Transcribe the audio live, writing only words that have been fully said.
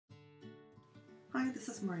Hi, this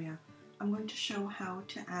is Maria. I'm going to show how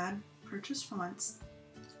to add purchased fonts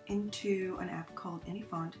into an app called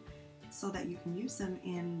Anyfont so that you can use them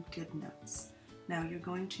in Goodnotes. Now you're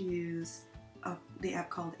going to use the app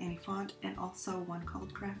called Anyfont and also one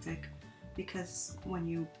called Graphic, because when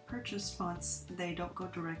you purchase fonts they don't go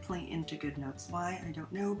directly into Goodnotes. Why? I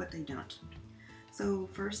don't know, but they don't. So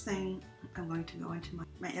first thing, I'm going to go into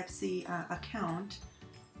my FC account.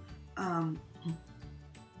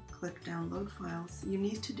 Click download files. You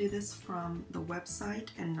need to do this from the website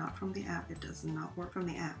and not from the app. It does not work from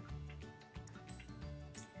the app.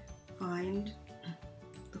 Find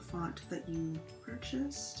the font that you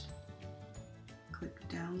purchased, click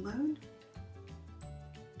download,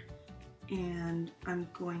 and I'm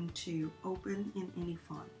going to open in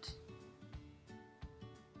Anyfont.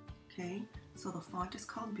 Okay, so the font is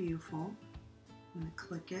called Beautiful. I'm going to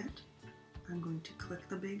click it. I'm going to click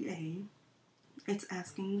the big A. It's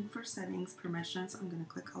asking for settings, permissions. I'm going to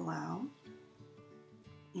click Allow,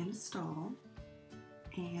 Install,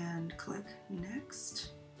 and click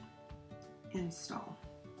Next, Install.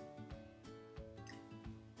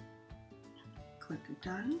 Click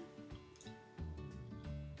Done,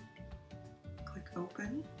 click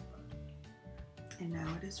Open, and now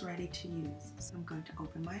it is ready to use. So I'm going to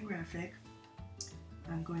open my graphic.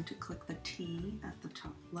 I'm going to click the T at the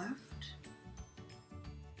top left,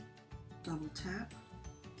 double tap,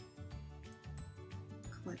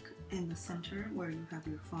 click in the center where you have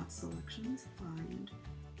your font selections, find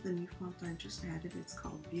the new font I just added. It's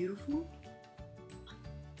called Beautiful.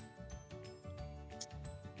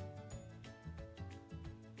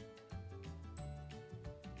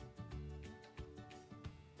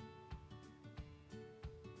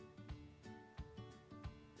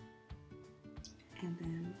 And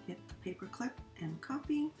then hit the paper clip and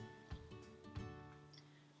copy.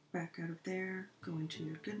 Back out of there, go into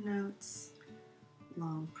your Goodnotes,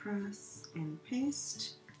 long press and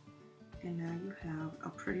paste, and now you have a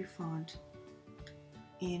pretty font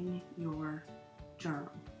in your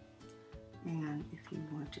journal. And if you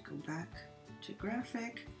want to go back to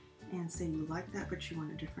Graphic and say you like that but you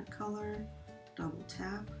want a different color, double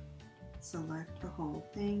tap, select the whole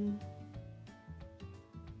thing,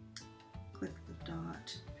 click the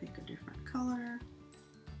dot, pick a different color.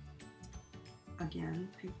 Again,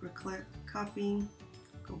 paper clip, copy,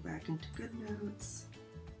 go back into Goodnotes,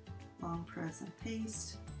 long press and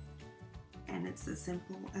paste, and it's as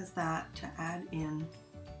simple as that to add in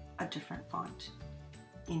a different font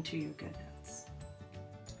into your Goodnotes.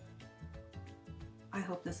 I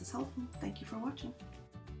hope this is helpful. Thank you for watching.